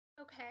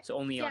Okay. So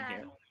only on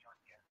here.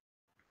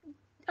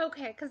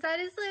 Okay, because that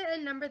is a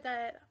number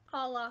that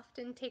I'll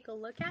often take a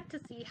look at to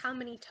see how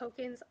many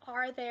tokens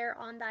are there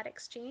on that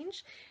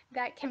exchange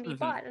that can be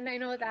bought. And I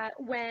know that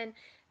when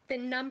the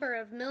number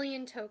of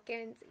million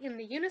tokens in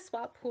the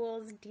Uniswap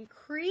pools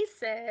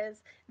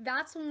decreases,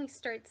 that's when we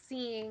start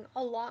seeing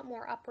a lot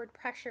more upward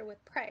pressure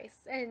with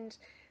price. And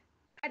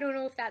I don't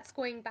know if that's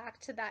going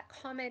back to that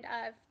comment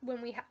of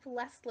when we have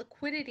less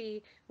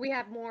liquidity, we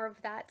have more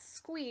of that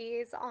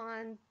squeeze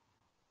on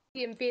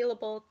the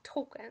available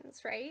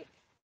tokens, right?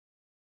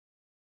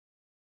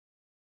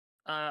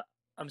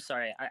 I'm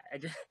sorry. I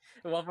just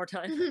one more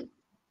time.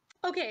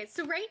 Okay,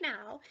 so right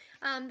now,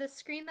 the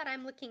screen that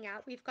I'm looking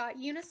at, we've got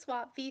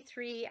Uniswap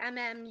V3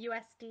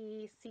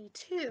 USD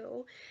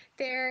C2.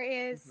 There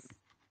is,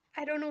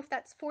 I don't know if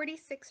that's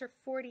 46 or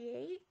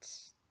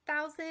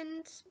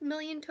 48,000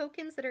 million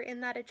tokens that are in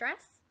that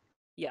address.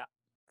 Yeah,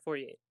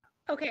 48.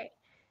 Okay,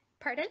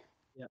 pardon?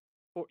 Yeah,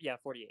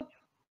 48.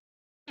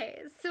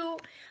 Okay, so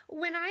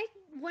one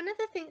of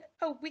the things,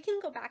 we can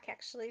go back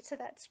actually to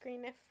that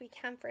screen if we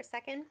can for a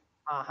second.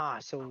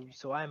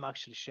 So I'm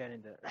actually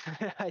sharing the.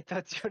 I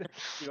thought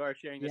you are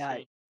sharing the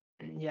screen.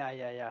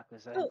 Yeah.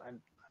 Because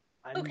I'm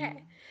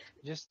okay.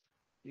 Just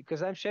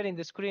because I'm sharing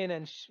the screen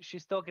and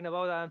she's talking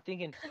about it, I'm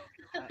thinking,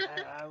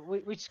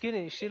 which screen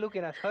is she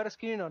looking at? Her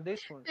screen or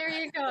this one? There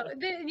you go.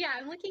 Yeah,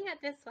 I'm looking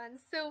at this one.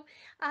 So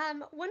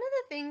one of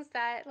the things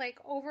that, like,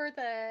 over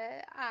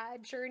the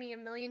journey of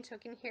Million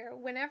Token here,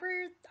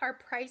 whenever our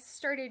price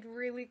started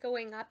really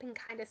going up and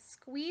kind of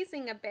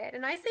squeezing a bit,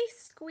 and I say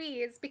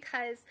squeeze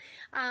because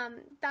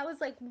that was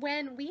like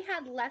when we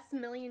had less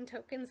Million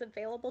Tokens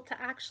available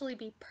to actually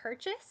be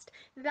purchased,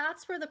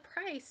 that's where the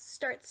price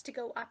starts to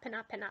go up and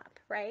up and up,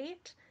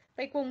 right?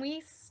 Like when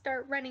we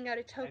start running out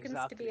of tokens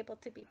to be able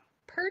to be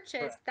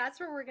purchased, that's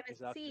where we're going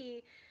to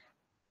see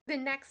the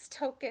next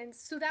tokens.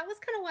 So that was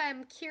kind of why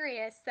I'm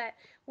curious that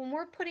when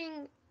we're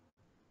putting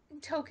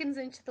tokens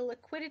into the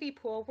liquidity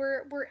pool,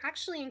 we're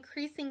actually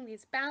increasing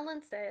these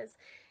balances.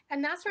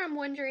 And that's where I'm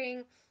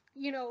wondering,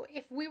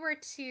 if we were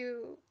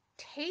to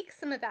take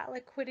some of that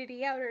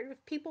liquidity out, or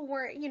if people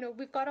weren't,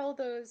 we've got all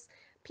those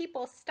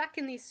people stuck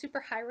in these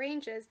super high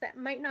ranges that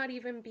might not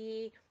even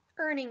be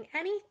earning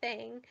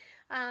anything.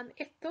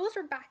 If those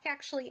are back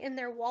actually in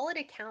their wallet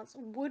accounts,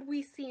 would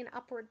we see an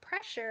upward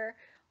pressure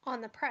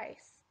on the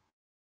price?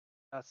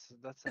 That's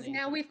because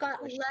now we've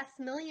got less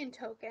Million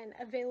Token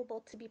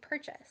available to be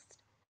purchased.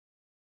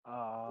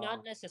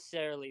 Not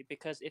necessarily,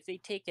 because if they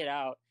take it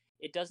out,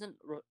 it doesn't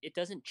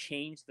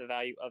change the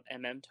value of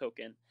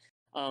token.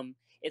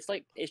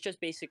 It's just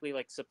basically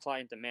like supply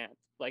and demand.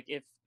 Like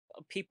if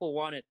people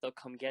want it, they'll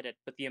come get it,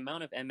 but the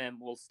amount of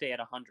will stay at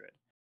 100.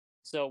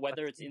 So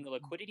whether it's in the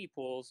liquidity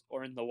pools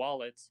or in the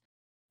wallets,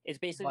 it's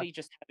basically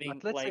just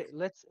having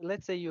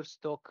let's say your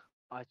stock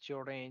at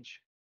your range.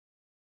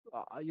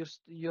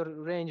 Your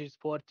range is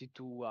 40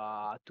 to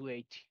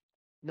 80.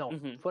 No,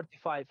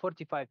 45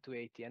 to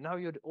 80, and now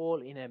you're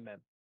all in And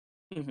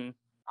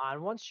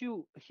once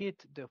you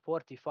hit the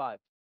 45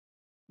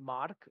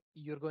 mark,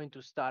 you're going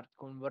to start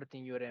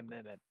converting your and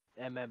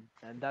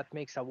that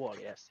makes a wall,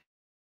 yes.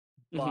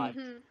 But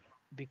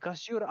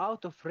because you're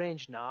out of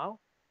range now,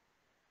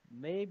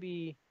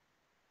 maybe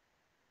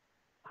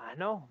I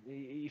know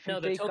if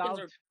you take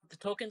the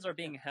tokens are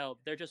being held.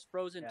 They're just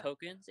frozen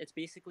tokens. It's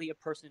basically a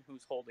person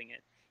who's holding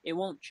it. It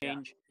won't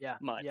change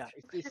much. Yeah,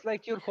 it's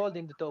like you're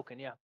holding the token.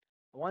 Yeah,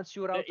 once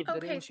you're out of the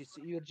range,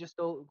 you're just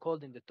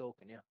holding the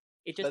token. Yeah.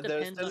 It just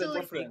depends on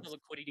how big the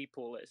liquidity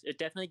pool is. It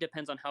definitely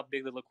depends on how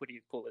big the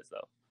liquidity pool is,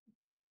 though.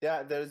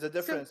 Yeah, there is a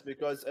difference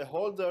because a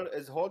holder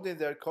is holding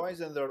their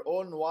coins in their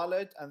own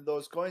wallet, and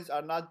those coins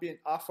are not being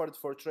offered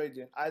for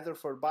trading, either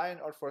for buying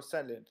or for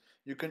selling.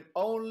 You can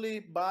only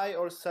buy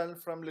or sell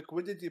from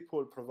liquidity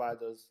pool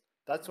providers.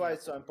 That's why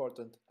it's so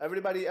important.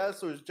 Everybody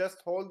else who is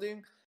just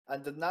holding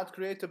and did not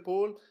create a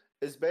pool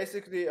is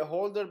basically a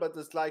holder, but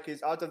it's like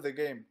he's out of the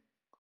game.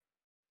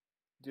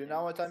 Do you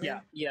know what I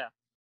mean? Yeah.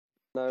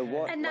 No,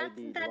 what and that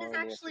is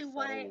actually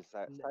why. Is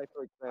that, say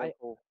for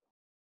example,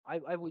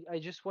 I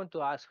just want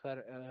to ask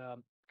her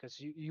because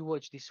you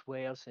watch these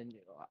whales and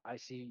I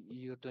see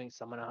you're doing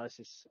some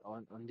analysis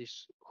on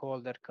this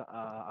holder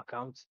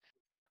accounts.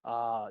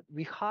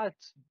 We had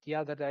the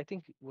other day, I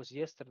think it was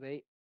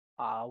yesterday,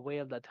 a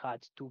whale that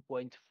had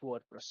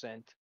 2.4%,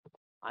 and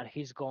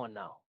he's gone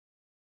now.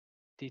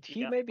 Did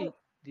he maybe?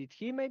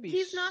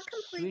 He's not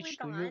completely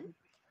gone.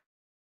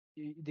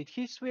 Did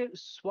he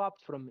swap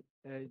from?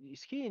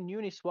 Is he in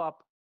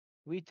Uniswap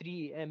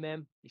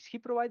V3 Is he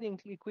providing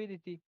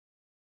liquidity?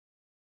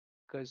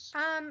 Because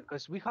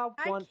we have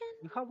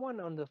one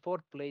on the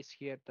 4th place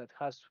here that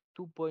has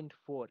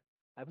 2.4.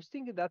 I was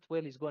thinking that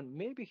whale is gone.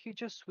 Maybe he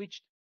just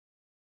switched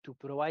to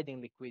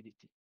providing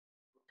liquidity.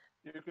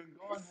 You can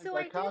go on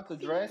his account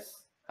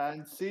address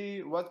and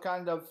see what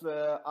kind of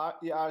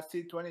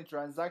ERC20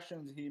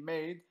 transactions he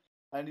made.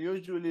 And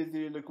usually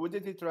the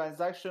liquidity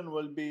transaction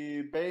will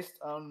be based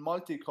on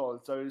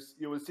multi-calls. So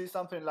you will see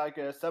something like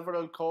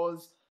several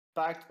calls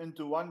packed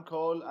into one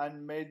call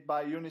and made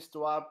by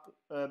Uniswap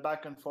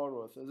back and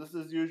forth. This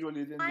is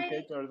usually the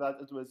indicator that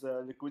it was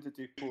a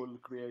liquidity pool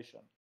creation.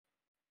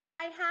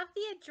 I have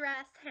the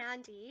address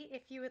handy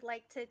if you would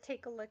like to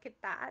take a look at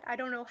that. I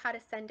don't know how to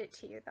send it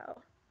to you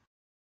though.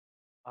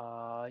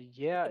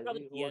 Yeah, You could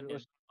probably DM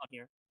him on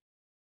here.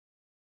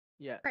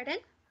 Yeah. Pardon?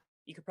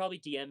 You could probably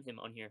DM him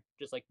on here,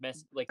 just like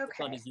click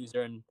on Okay. his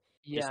user and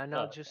Yeah,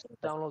 now just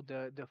download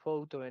the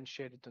photo and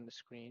share it on the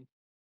screen.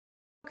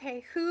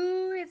 Okay,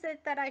 who is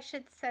it that I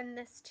should send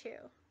this to?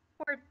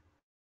 Or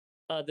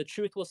the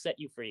truth will set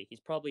you free. He's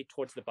probably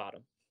towards the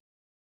bottom.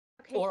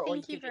 okay, Or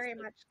thank you you could just, very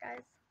much,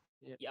 guys.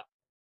 Yeah.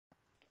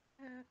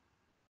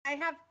 I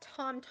have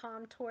Tom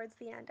towards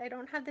the end. I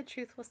don't have the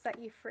truth will set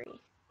you free.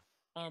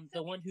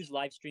 The one who's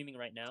live streaming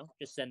right now,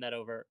 just send that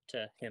over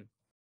to him.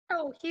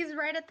 Oh, he's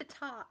right at the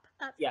top.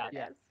 That's what it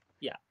is.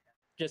 Yeah.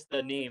 Just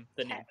the name.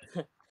 Okay.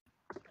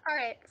 All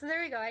right, so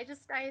there we go. I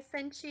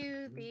sent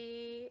you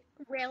the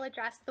whale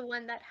address, the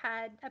one that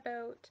had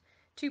about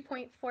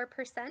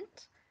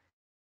 2.4%.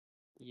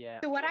 Yeah.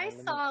 So what I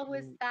saw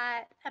was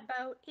that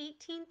about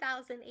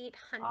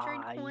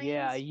 18,800 coins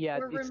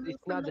were removed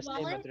it's not from the the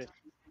same wallet. address.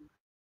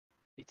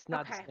 It's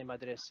not the same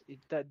address.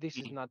 This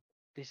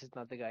is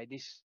not the guy.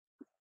 This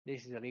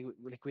is a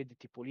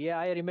liquidity pool. Yeah,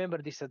 I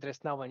remember this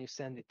address now when you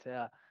send it.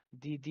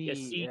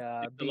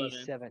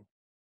 B7.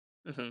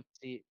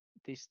 See,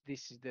 this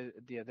is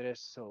the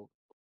address. So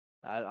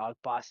I'll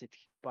pass it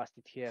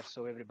here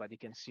so everybody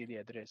can see the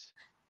address.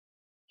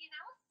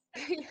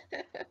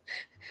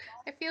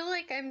 I feel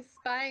like I'm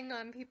spying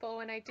on people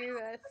when I do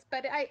this,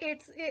 but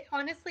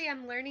honestly,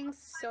 I'm learning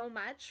so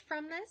much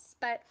from this.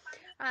 But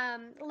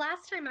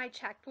last time I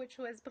checked, which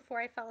was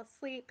before I fell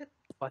asleep,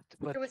 but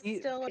it was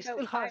still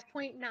about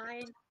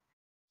 5.9.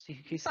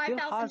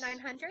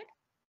 5,900.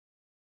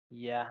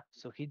 Yeah,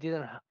 so he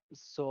didn't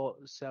sell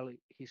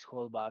his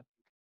whole bag.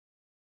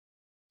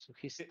 So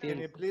he's still. Can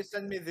you please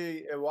send me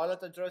the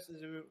wallet address?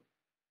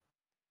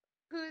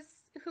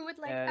 Who would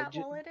like that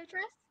wallet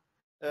address?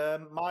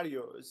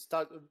 Mario. It's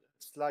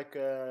like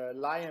a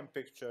lion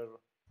picture.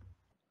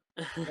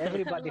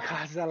 Everybody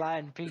has a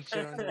lion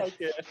picture on it.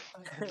 Okay.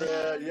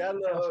 The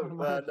yellow.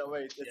 No,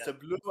 wait. It's a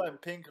blue and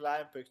pink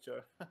lion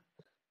picture.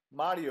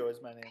 Mario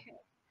is my name.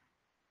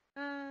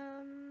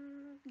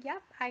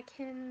 Yep, I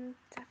can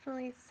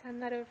definitely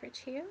send that over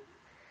to you.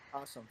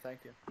 Awesome,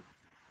 thank you.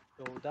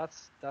 So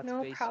that's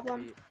no basically.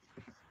 Problem.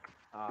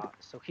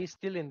 So he's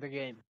still in the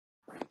game.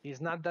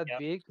 He's not that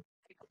big,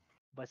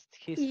 but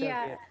he's still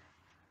here.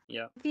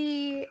 Yeah.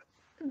 The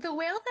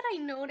whale that I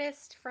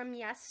noticed from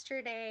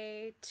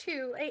yesterday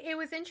too, it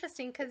was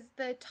interesting because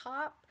the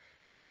top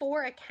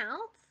 4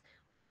 accounts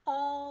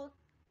all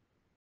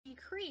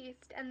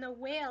decreased, and the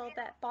whale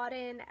that bought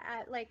in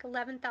at like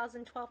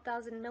 11,000,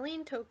 12,000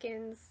 million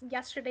tokens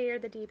yesterday or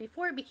the day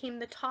before became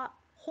the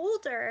top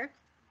holder.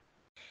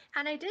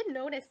 And I did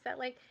notice that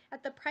like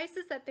at the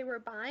prices that they were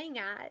buying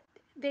at,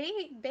 they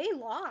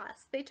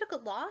lost. They took a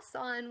loss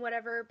on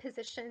whatever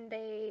position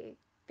they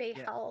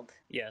held.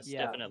 Yes,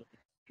 definitely.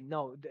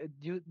 No,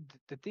 the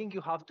thing you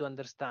have to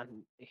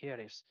understand here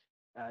is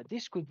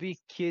this could be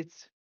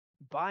kids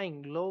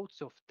buying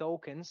loads of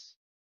tokens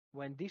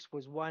when this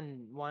was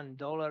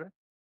 $1,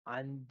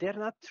 and they're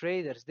not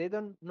traders. They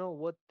don't know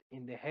what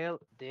in the hell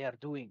they are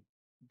doing.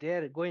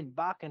 They're going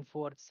back and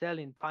forth,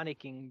 selling,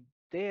 panicking.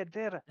 They're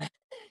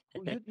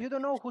you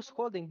don't know who's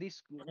holding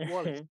these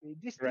wallets.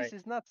 This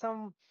is not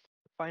some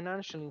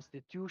financial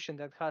institution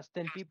that has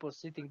 10 people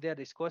sitting there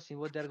discussing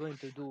what they're going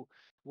to do.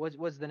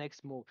 What's the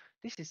next move?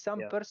 This is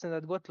some person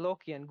that got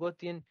lucky and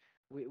got in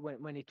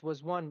when it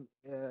was one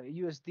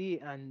USD,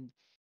 and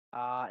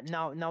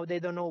now they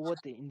don't know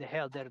what in the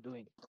hell they're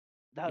doing.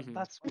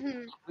 That's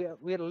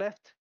we're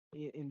left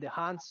in the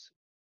hands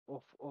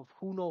of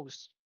who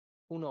knows.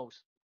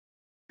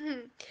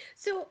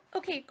 So,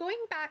 okay,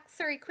 going back,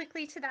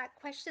 quickly to that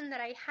question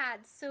that I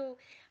had. So,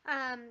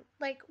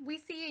 like we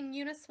see in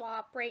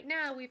Uniswap right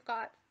now, we've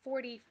got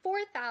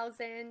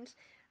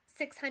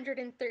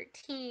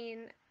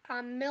 44,613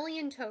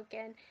 million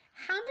token.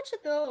 How much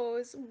of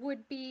those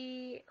would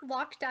be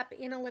locked up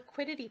in a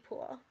liquidity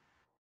pool?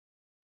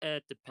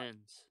 It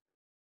depends.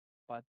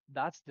 But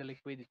that's the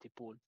liquidity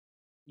pool.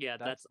 Yeah,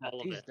 that's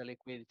all of it. The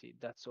liquidity.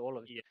 That's all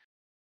of it.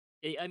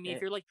 Yeah. I mean,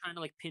 if you're like trying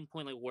to like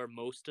pinpoint like where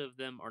most of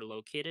them are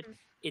located,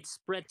 it's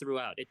spread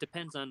throughout. It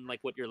depends on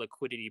like what your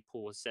liquidity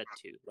pool is set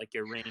to, like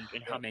your range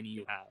and how many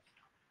you have.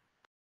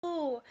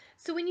 Oh,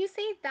 so when you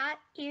say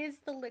that is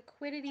the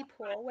liquidity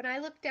pool, when I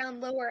look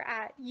down lower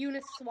at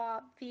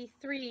Uniswap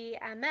v3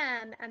 and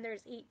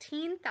there's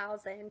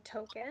 18,000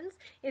 tokens,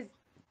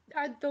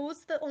 are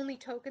those the only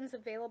tokens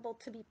available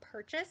to be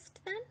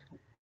purchased then?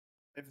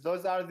 If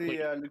those are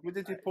the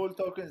liquidity pool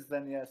tokens,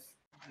 then yes.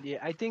 Yeah,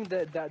 I think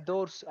that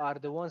those are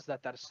the ones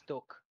that are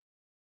stuck.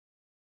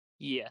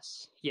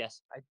 Yes.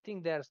 I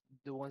think there's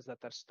the ones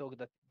that are stuck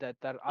that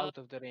are out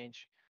of the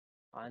range,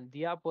 and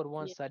the upper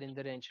ones are in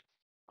the range.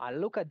 I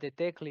look at the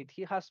tech lead.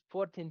 He has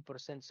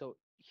 14%, so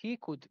he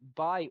could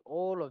buy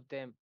all of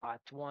them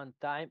at one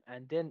time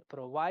and then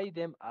provide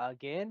them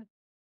again.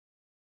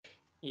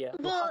 Yeah.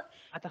 Well,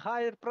 At a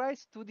higher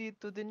price to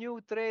the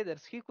new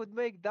traders. He could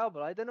make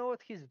double. I don't know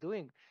what he's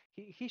doing.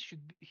 He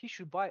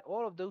should buy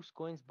all of those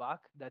coins back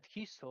that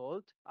he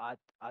sold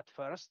at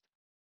first.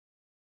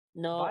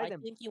 No, Buy I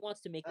them. think he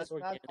wants to make this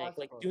That's not organic,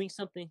 like possible. doing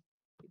something.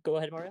 Go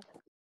ahead, Mario.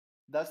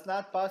 That's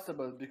not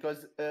possible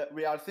because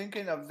we are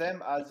thinking of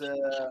them as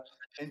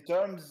in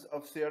terms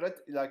of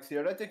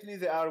theoretically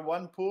they are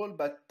one pool,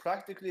 but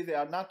practically they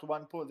are not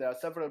one pool. There are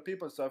several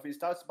people. So if he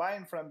starts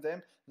buying from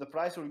them, the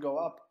price will go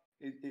up.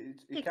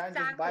 He can't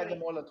just buy them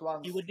Exactly. all at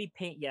once. He would be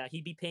paying. Yeah,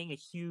 he'd be paying a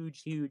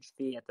huge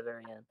fee at the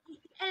very end.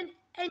 And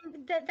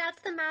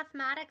that's the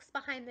mathematics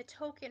behind the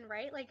token,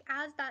 right? Like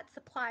as that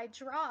supply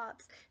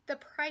drops, the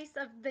price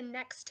of the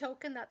next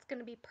token that's going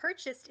to be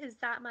purchased is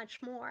that much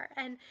more.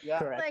 And Yeah.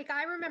 Correct. like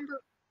I remember,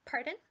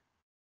 pardon?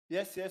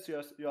 Yes,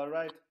 you are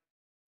right.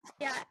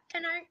 Yeah,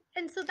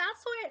 and so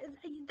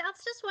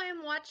that's just why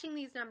I'm watching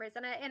these numbers,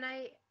 and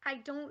I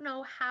don't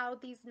know how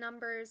these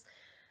numbers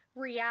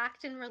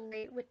react and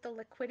relate with the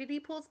liquidity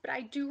pools, but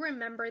I do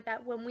remember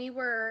that when we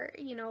were,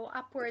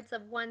 upwards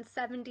of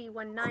 170,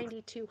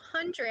 190,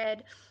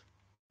 200,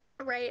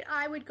 right,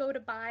 I would go to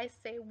buy,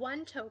 say,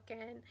 one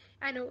token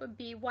and it would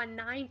be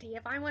 190.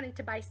 If I wanted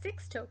to buy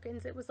 6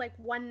 tokens, it was like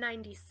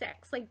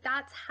 196. Like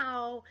that's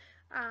how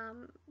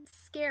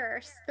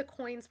scarce the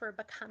coins were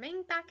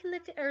becoming back in the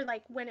or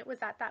like when it was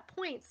at that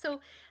point.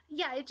 So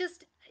yeah,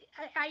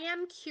 I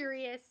am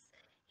curious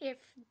if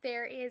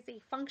there is a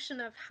function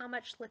of how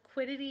much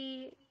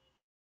liquidity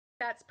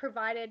that's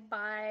provided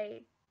by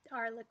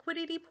our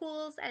liquidity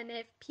pools, and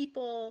if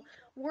people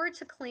were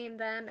to claim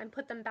them and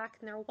put them back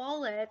in their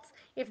wallets,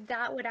 if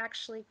that would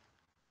actually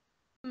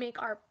make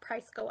our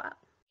price go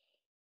up.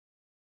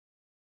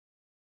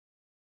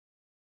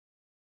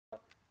 I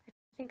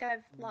think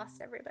I've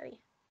lost everybody.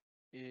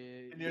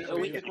 Can you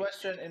repeat the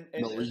question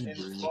in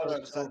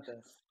smaller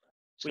sentence?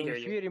 So We hear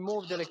if you. we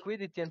remove the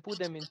liquidity and put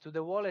them into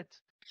the wallet,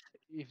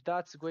 if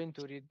that's going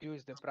to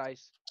reduce the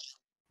price,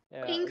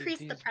 Increase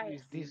the price.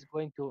 Is this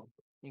going to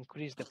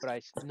increase the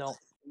price? No.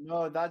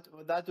 No,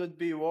 that would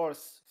be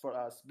worse for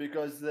us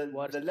because the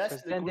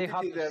less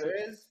liquidity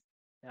there is,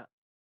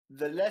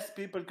 the less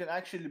people can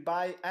actually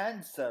buy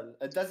and sell.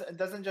 It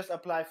doesn't just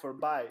apply for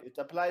buy; it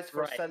applies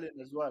for selling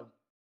as well.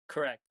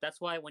 Correct.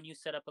 That's why when you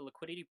set up a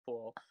liquidity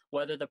pool,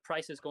 whether the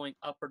price is going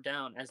up or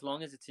down, as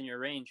long as it's in your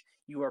range,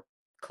 you are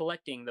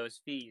collecting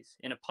those fees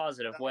in a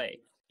positive way.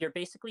 You're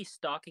basically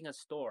stocking a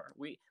store.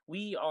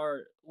 We are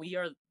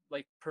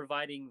like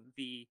providing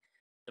the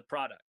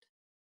product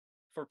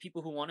for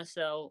people who want to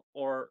sell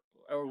or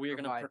we're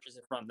going to purchase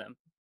it from them.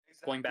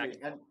 Exactly. Going back.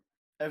 And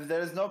if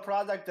there is no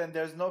product, then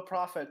there's no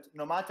profit,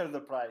 no matter the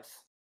price.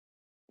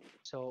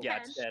 So yeah,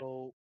 it's dead.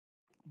 So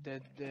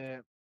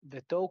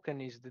the token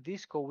is the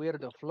disco, we're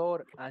the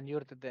floor, and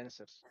you're the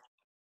dancers.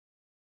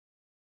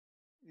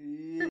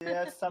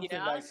 Yes, something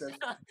like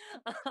that.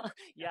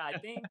 Yeah, I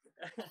think.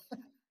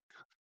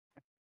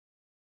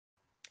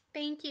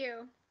 Thank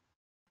you.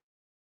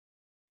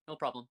 No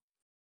problem.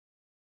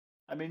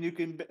 I mean, you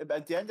can.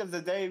 At the end of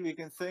the day, we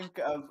can think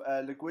of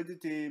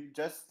liquidity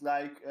just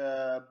like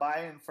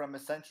buying from a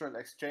central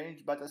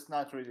exchange, but it's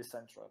not really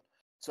central.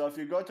 So if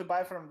you go to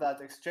buy from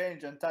that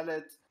exchange and tell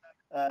it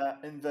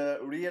in the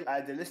real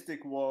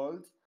idealistic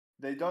world,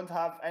 they don't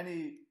have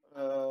any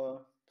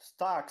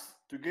stocks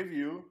to give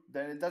you,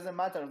 then it doesn't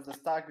matter if the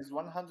stock is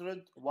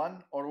 $100,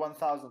 $1, or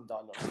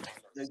 $1,000.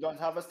 They don't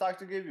have a stock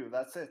to give you.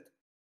 That's it.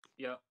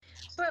 Yeah.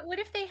 But what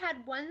if they had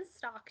one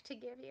stock to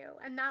give you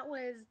and that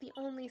was the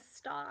only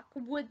stock?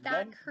 Would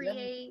that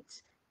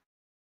create...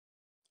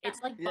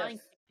 It's like buying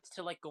tickets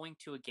to like going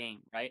to a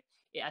game, right?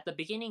 At the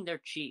beginning,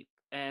 they're cheap.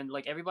 And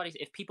like if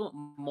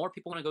more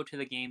people want to go to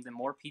the game, then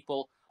more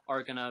people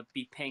are going to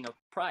be paying a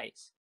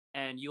price.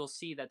 And you'll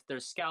see that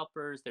there's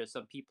scalpers, there's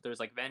some people, there's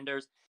like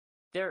vendors.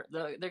 They're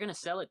going to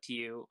sell it to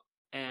you.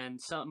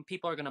 And some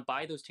people are going to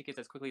buy those tickets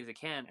as quickly as they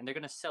can. And they're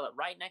going to sell it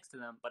right next to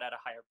them, but at a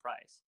higher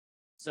price.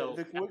 So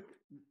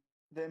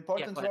the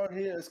important role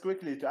here is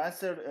quickly to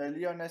answer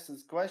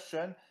Leonis's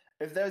question.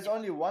 If there's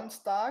only one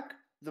stock,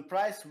 the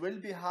price will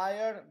be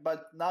higher,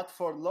 but not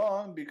for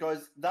long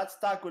because that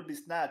stock will be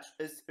snatched.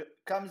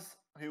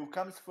 He who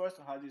comes first,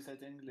 or how do you say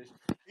it in English?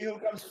 He who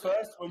comes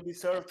first will be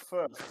served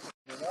first.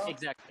 You know?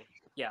 Exactly.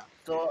 Yeah.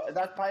 So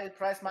that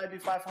price might be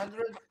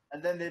 500,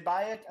 and then they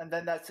buy it, and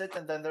then that's it,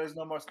 and then there is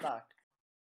no more stock.